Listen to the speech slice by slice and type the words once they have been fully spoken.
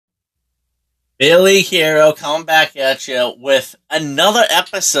Billy Hero coming back at you with another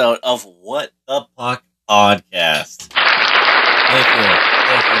episode of What the Puck Podcast. Thank you.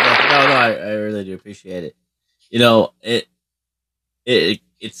 No, I really do appreciate it. You know, it's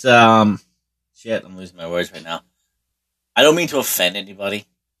shit, I'm losing my words right now. I don't mean to offend anybody,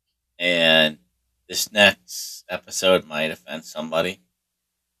 and this next episode might offend somebody.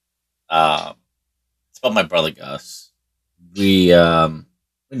 It's about my brother Gus. We never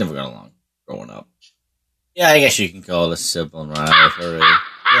got along growing up. Yeah, I guess you can call it a sibling rivalry. Yeah,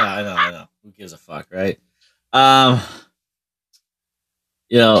 I know. Who gives a fuck, right?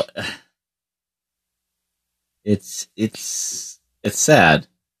 You know, it's sad.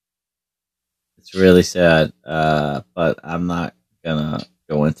 It's really sad. But I'm not gonna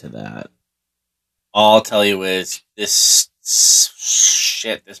go into that. All I'll tell you is this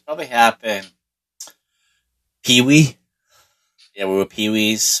shit. This probably happened. Pee-wee. Yeah, we were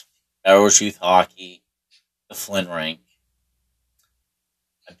Pee-wees. Melrose Youth Hockey. The Flynn rink.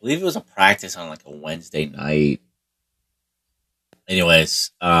 I believe it was a practice on like a Wednesday night. Anyways,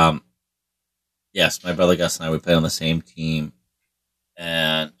 yes, my brother Gus and I, we played on the same team,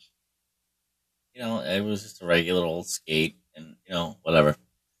 and it was just a regular old skate, and whatever.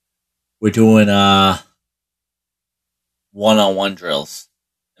 We're doing one-on-one drills,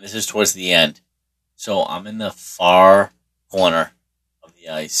 and this is towards the end, so I'm in the far corner of the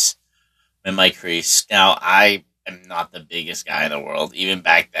ice. In my crease. Now, I am not the biggest guy in the world, even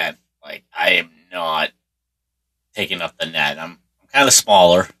back then. Like, I am not taking up the net. I'm kind of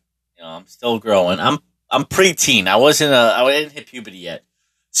smaller. I'm still growing. I'm preteen. I didn't hit puberty yet.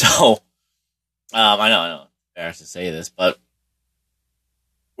 So, I know, embarrassed to say this, but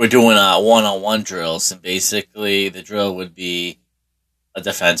we're doing one-on-one drills, and basically the drill would be a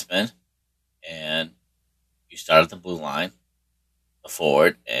defenseman, and you start at the blue line, the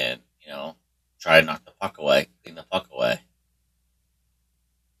forward, and try to knock the puck away, clean the puck away.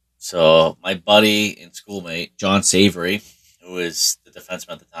 So my buddy and schoolmate, John Savory, who is the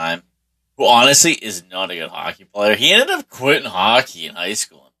defenseman at the time, who honestly is not a good hockey player. He ended up quitting hockey in high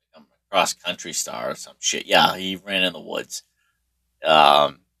school and becoming a cross-country star or some shit. Yeah, he ran in the woods.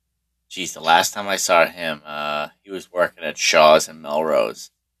 The last time I saw him, he was working at Shaw's in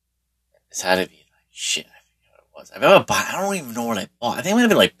Melrose. This had to be like, shit, I forget what it was. I don't even know what I bought. I think it might have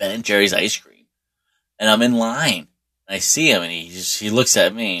been like Ben and Jerry's ice cream. And I'm in line, and I see him, and he looks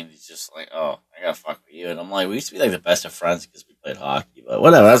at me, and he's just like, "Oh, I gotta fuck with you." And I'm like, "We used to be like the best of friends because we played hockey, but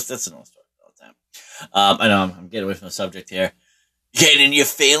whatever. That's another story all the time." I know I'm getting away from the subject here. Getting in your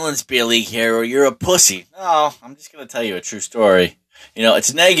feelings, Billy Hero. You're a pussy. No, I'm just gonna tell you a true story.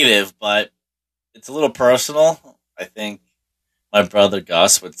 It's negative, but it's a little personal. I think my brother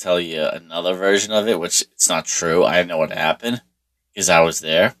Gus would tell you another version of it, which it's not true. I know what happened because I was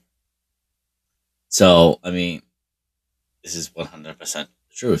there. So, I mean, this is 100% the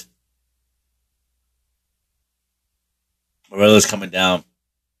truth. My brother's coming down,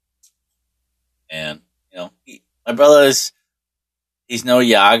 and, my brother he's no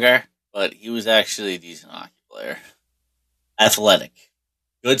Yager, but he was actually a decent hockey player. Athletic.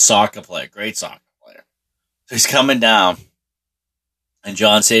 Good soccer player. Great soccer player. So he's coming down, and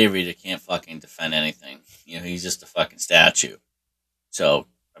John Savory can't fucking defend anything. He's just a fucking statue. So,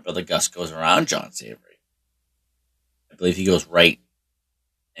 my brother Gus goes around John Savory. I believe he goes right,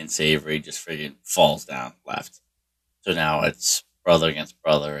 and Savory just friggin' falls down left. So now it's brother against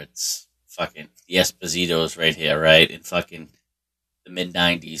brother. It's fucking the Espositos right here, right? In fucking the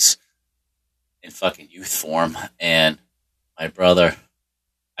mid-90s. In fucking youth form. And my brother,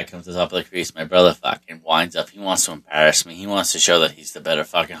 I come to the top of the crease. My brother fucking winds up. He wants to embarrass me. He wants to show that he's the better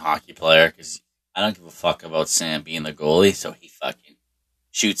fucking hockey player. Because I don't give a fuck about Sam being the goalie. So he fucking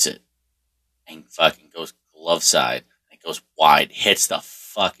shoots it, and fucking goes glove side. It goes wide, hits the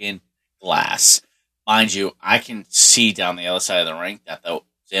fucking glass. Mind you, I can see down the other side of the rink that the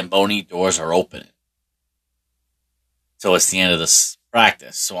Zamboni doors are open. So it's the end of this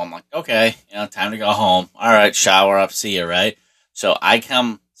practice. So I'm like, okay, time to go home. All right, shower up, see you, right? So I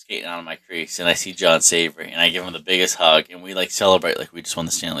come skating out of my crease, and I see John Savory, and I give him the biggest hug, and we celebrate like we just won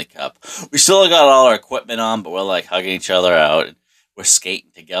the Stanley Cup. We still got all our equipment on, but we're like hugging each other out. We're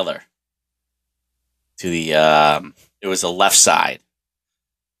skating together to the, it was the left side.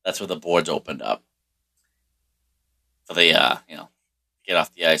 That's where the boards opened up for the, get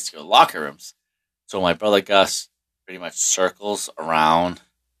off the ice to go to locker rooms. So my brother Gus pretty much circles around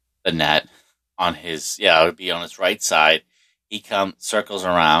the net on his, it would be on his right side. He circles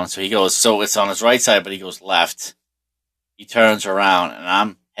around. So it's on his right side, but he goes left. He turns around, and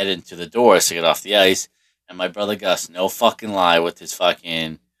I'm heading to the doors to get off the ice. And my brother Gus, no fucking lie, with his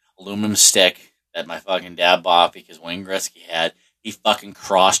fucking aluminum stick that my fucking dad bought because Wayne Gretzky had, he fucking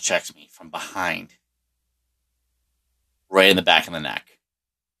cross-checks me from behind, right in the back of the neck.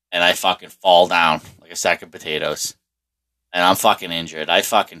 And I fucking fall down like a sack of potatoes. And I'm fucking injured. I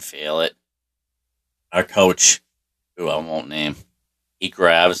fucking fail it. Our coach, who I won't name, he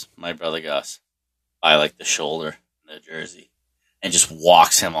grabs my brother Gus by like the shoulder in the jersey and just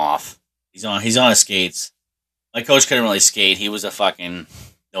walks him off. He's on his skates. My coach couldn't really skate. He was a fucking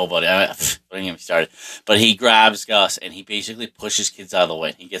nobody. Don't even get me started. But he grabs Gus and he basically pushes kids out of the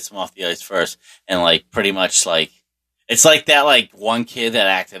way. He gets them off the ice first and like pretty much like, it's like that like one kid that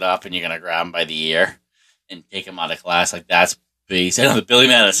acted up and you're gonna grab him by the ear and take him out of class. Like that's base. I know the Billy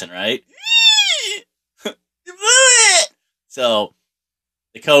Madison, right? You blew it. So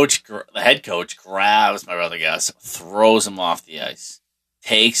the head coach grabs my brother Gus, throws him off the ice,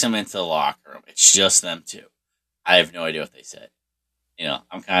 takes him into the locker room. It's just them two. I have no idea what they said. You know,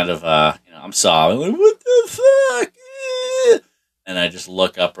 I'm kind of, I'm sobbing, like, what the fuck? And I just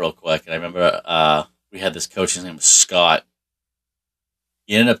look up real quick, and I remember we had this coach, his name was Scott.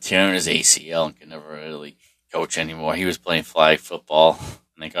 He ended up tearing his ACL and could never really coach anymore. He was playing flag football,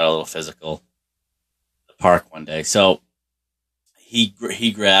 and they got a little physical at the park one day. So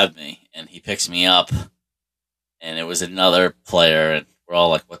he grabbed me, and he picks me up, and it was another player, and we're all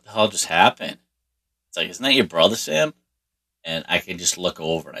like, what the hell just happened? It's like, isn't that your brother, Sam? And I can just look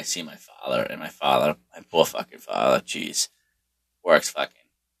over and I see my father, and my poor fucking father, jeez, works fucking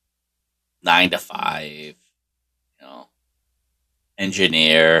 9 to 5, you know,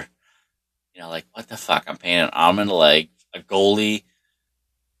 engineer, you know, like, what the fuck? I'm paying an arm and a leg, a goalie,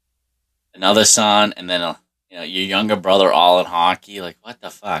 another son, and then, your younger brother all in hockey. Like, what the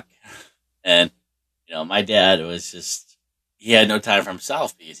fuck? And, my dad was just, he had no time for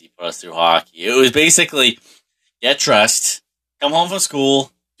himself because he put us through hockey. It was basically get dressed, come home from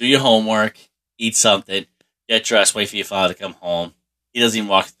school, do your homework, eat something, get dressed, wait for your father to come home. He doesn't even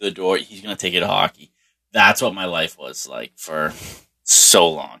walk through the door. He's going to take you to hockey. That's what my life was like for so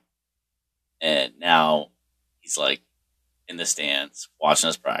long. And now he's like in the stands watching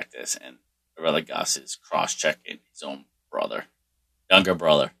us practice, and my brother Gus is cross-checking his own brother, younger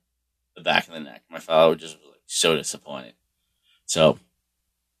brother, the back of the neck. My father just was like so disappointed. So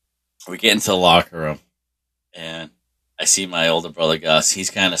we get into the locker room, and I see my older brother Gus. He's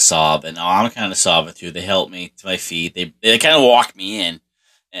kind of sobbing. Now I'm kind of sobbing too. They help me to my feet. They kind of walk me in,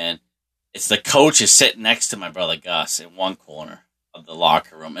 and it's the coach is sitting next to my brother Gus in one corner of the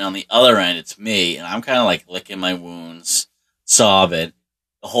locker room, and on the other end it's me, and I'm kind of like licking my wounds, sobbing.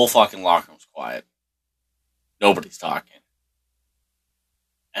 The whole fucking locker room's quiet. Nobody's talking,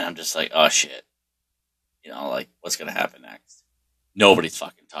 and I'm just like, oh shit, like what's gonna happen next? Nobody's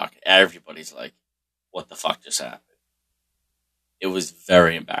fucking talking. Everybody's like, what the fuck just happened? It was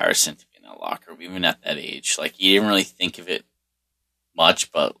very embarrassing to be in that locker room, even at that age. Like, you didn't really think of it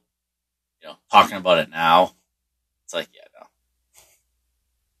much, but, talking about it now, it's like, yeah, no.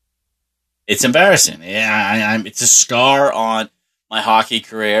 It's embarrassing. Yeah, it's a scar on my hockey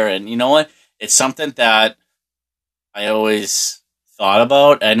career, and you know what? It's something that I always thought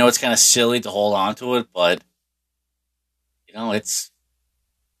about. I know it's kind of silly to hold on to it, but, it's,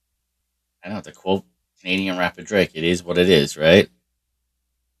 I don't know, to quote Canadian rapper Drake, it is what it is, right?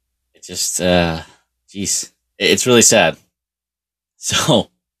 It just, jeez, it's really sad.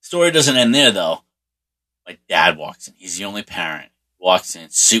 So, story doesn't end there, though. My dad walks in. He's the only parent. Walks in,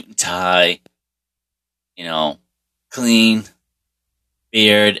 suit and tie, clean,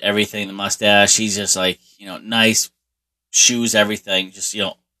 beard, everything, the mustache. He's just like, nice, shoes, everything. Just,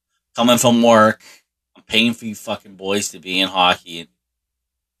 coming from work. I'm paying for you fucking boys to be in hockey.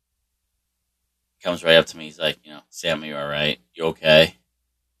 Comes right up to me. He's like, Sam, you all right? You okay?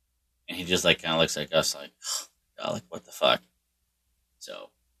 And he just like kind of looks like us, like, God, like what the fuck? So,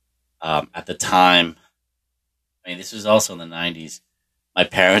 at the time, this was also in the 90s. My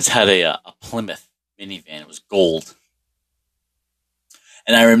parents had a Plymouth minivan. It was gold,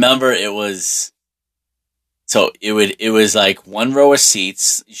 and I remember it was. So it was like one row of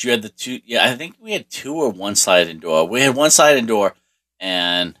seats. You had the two. Yeah, I think we had two or one sliding door. We had one sliding door,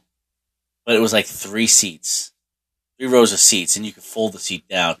 but it was like 3 seats, 3 rows of seats, and you could fold the seat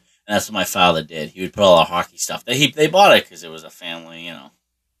down. And that's what my father did. He would put all our hockey stuff. They bought it because it was a family,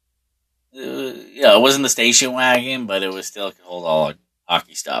 it wasn't the station wagon, but it was still could hold all our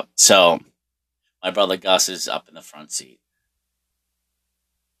hockey stuff. So my brother Gus is up in the front seat.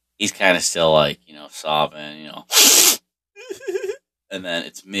 He's kind of still like, sobbing, And then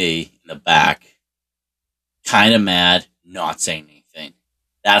it's me in the back, kind of mad, not saying anything.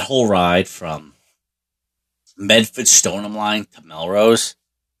 That whole ride from Medford Stoneham line to Melrose,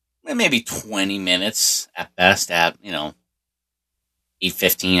 maybe 20 minutes at best at,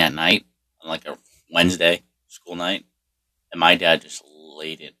 8:15 at night on like a Wednesday school night. And my dad just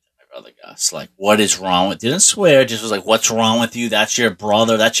laid into my brother Gus. Like, what is wrong with, didn't swear, just was like, what's wrong with you? That's your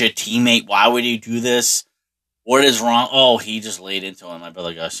brother. That's your teammate. Why would you do this? What is wrong? Oh, he just laid into him. My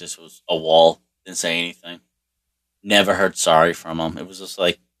brother Gus just was a wall. Didn't say anything. Never heard sorry from him. It was just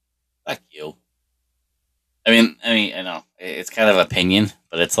like, fuck you. I mean, I know it's kind of opinion,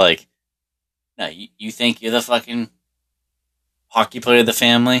 but it's like, no, you think you're the fucking hockey player of the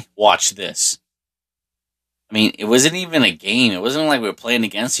family? Watch this. I mean, it wasn't even a game. It wasn't like we were playing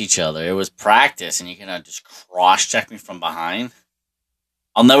against each other. It was practice, and you can just cross-check me from behind.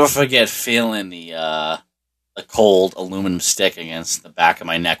 I'll never forget feeling the cold aluminum stick against the back of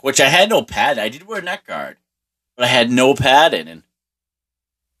my neck, which I had no pad. I did wear a neck guard, but I had no padding, and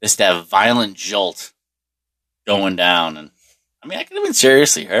just that violent jolt going down. And I mean, I could have been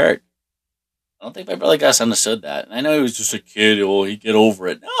seriously hurt. I don't think my brother Gus understood that. And I know he was just a kid. Oh, he'd get over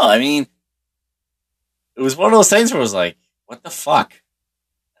it. No, I mean, it was one of those things where it was like, what the fuck?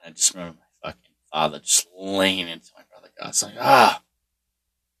 And I just remember my fucking father just laying into my brother Gus. Like,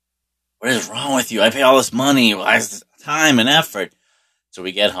 what is wrong with you? I pay all this money. Why is this time and effort? So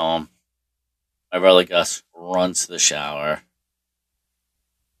we get home. My brother Gus runs to the shower.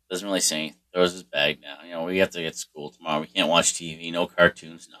 Doesn't really say anything. Throws his bag down. We have to get to school tomorrow. We can't watch TV. No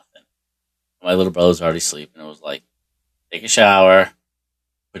cartoons, nothing. My little brother's already sleeping. It was like, take a shower,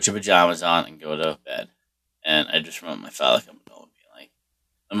 put your pajamas on, and go to bed. And I just remember my father coming over and being like,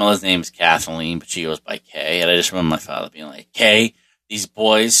 my mother's name is Kathleen, but she goes by Kay. And I just remember my father being like, Kay, these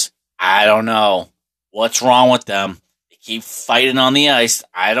boys, I don't know what's wrong with them. They keep fighting on the ice.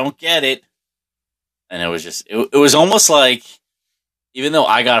 I don't get it. And it was just, it was almost like, even though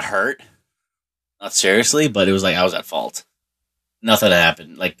I got hurt, not seriously, but it was like I was at fault. Nothing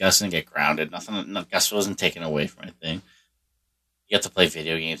happened. Like, Gus didn't get grounded. Gus wasn't taken away from anything. You got to play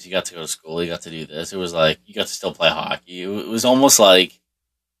video games. You got to go to school. You got to do this. It was like, you got to still play hockey. It was almost like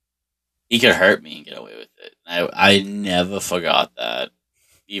he could hurt me and get away with it. I never forgot that.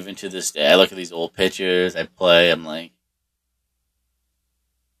 Even to this day, I look at these old pictures. I play. I'm like,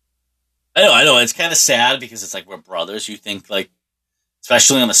 I know. It's kind of sad because it's like we're brothers. You think, like,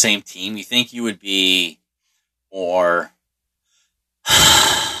 especially on the same team, you think you would be more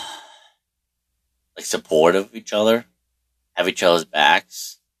like supportive of each other, have each other's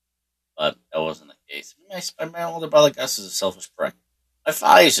backs, but that wasn't the case. My older brother Gus is a selfish prick. My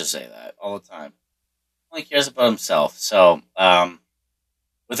father used to say that all the time. He only cares about himself. So,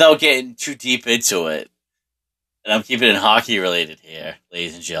 without getting too deep into it, and I'm keeping it hockey related here,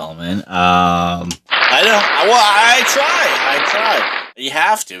 ladies and gentlemen. I try. You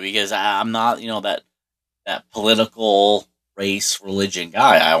have to, because I'm not, that political race religion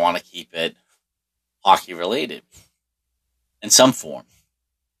guy. I want to keep it hockey related in some form.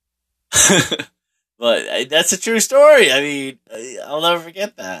 But that's a true story. I mean, I'll never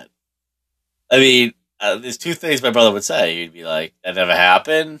forget that. I mean, there's two things my brother would say. He'd be like, that never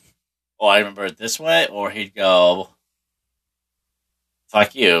happened. Oh, I remember it this way. Or he'd go,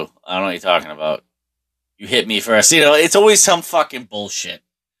 fuck you. I don't know what you're talking about. You hit me first. It's always some fucking bullshit.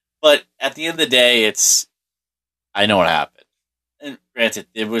 But at the end of the day, I know what happened. And granted,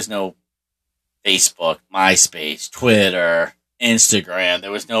 there was no Facebook, MySpace, Twitter, Instagram.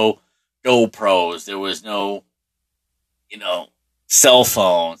 There was no GoPros. There was no, cell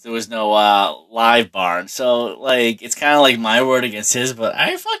phones. There was no live barn. So, like, it's kind of like my word against his, but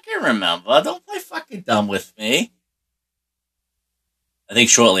I fucking remember. Don't play fucking dumb with me. I think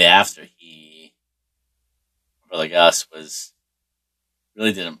shortly after, Brother Gus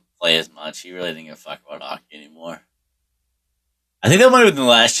really didn't play as much. He really didn't give a fuck about hockey anymore. I think that might have been the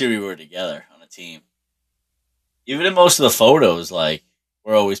last year we were together on a team. Even in most of the photos, like,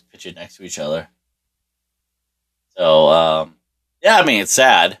 we're always pictured next to each other. So, yeah, I mean, it's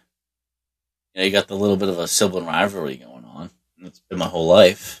sad. You got the little bit of a sibling rivalry going on. And it's been my whole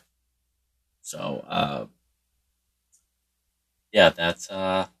life. So, yeah, that's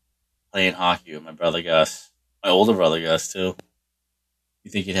playing hockey with my brother Gus. My older brother Gus, too.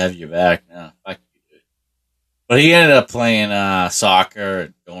 You think he'd have your back? No, fuck you, dude. But he ended up playing soccer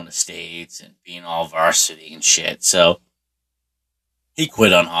and going to states and being all varsity and shit. So, he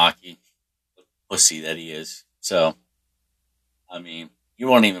quit on hockey. The pussy that he is. So, I mean, he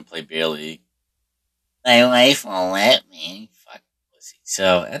won't even play beer league. My wife won't let me. Fuck pussy.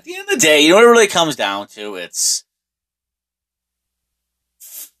 So, at the end of the day, you know what it really comes down to? It's,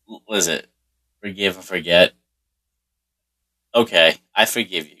 what is it? Forgive and forget. Okay, I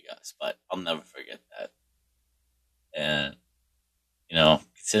forgive you guys, but I'll never forget that. And,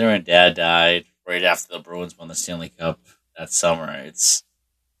 considering Dad died right after the Bruins won the Stanley Cup that summer, it's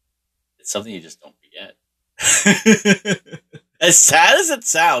something you just don't forget. As sad as it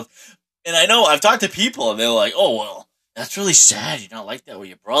sounds, and I know I've talked to people and they're like, "Oh well, that's really sad. You're not like that with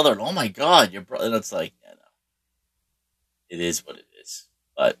your brother." And oh my God, your brother. And it's like, yeah, no, it is what it is.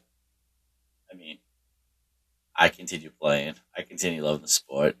 But I mean, I continue playing. I continue loving the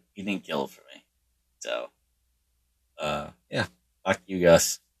sport. He didn't kill it for me. So, yeah, fuck you,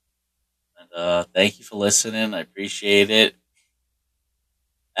 Gus. And thank you for listening. I appreciate it.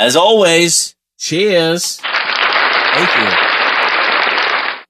 As always, cheers. Thank you.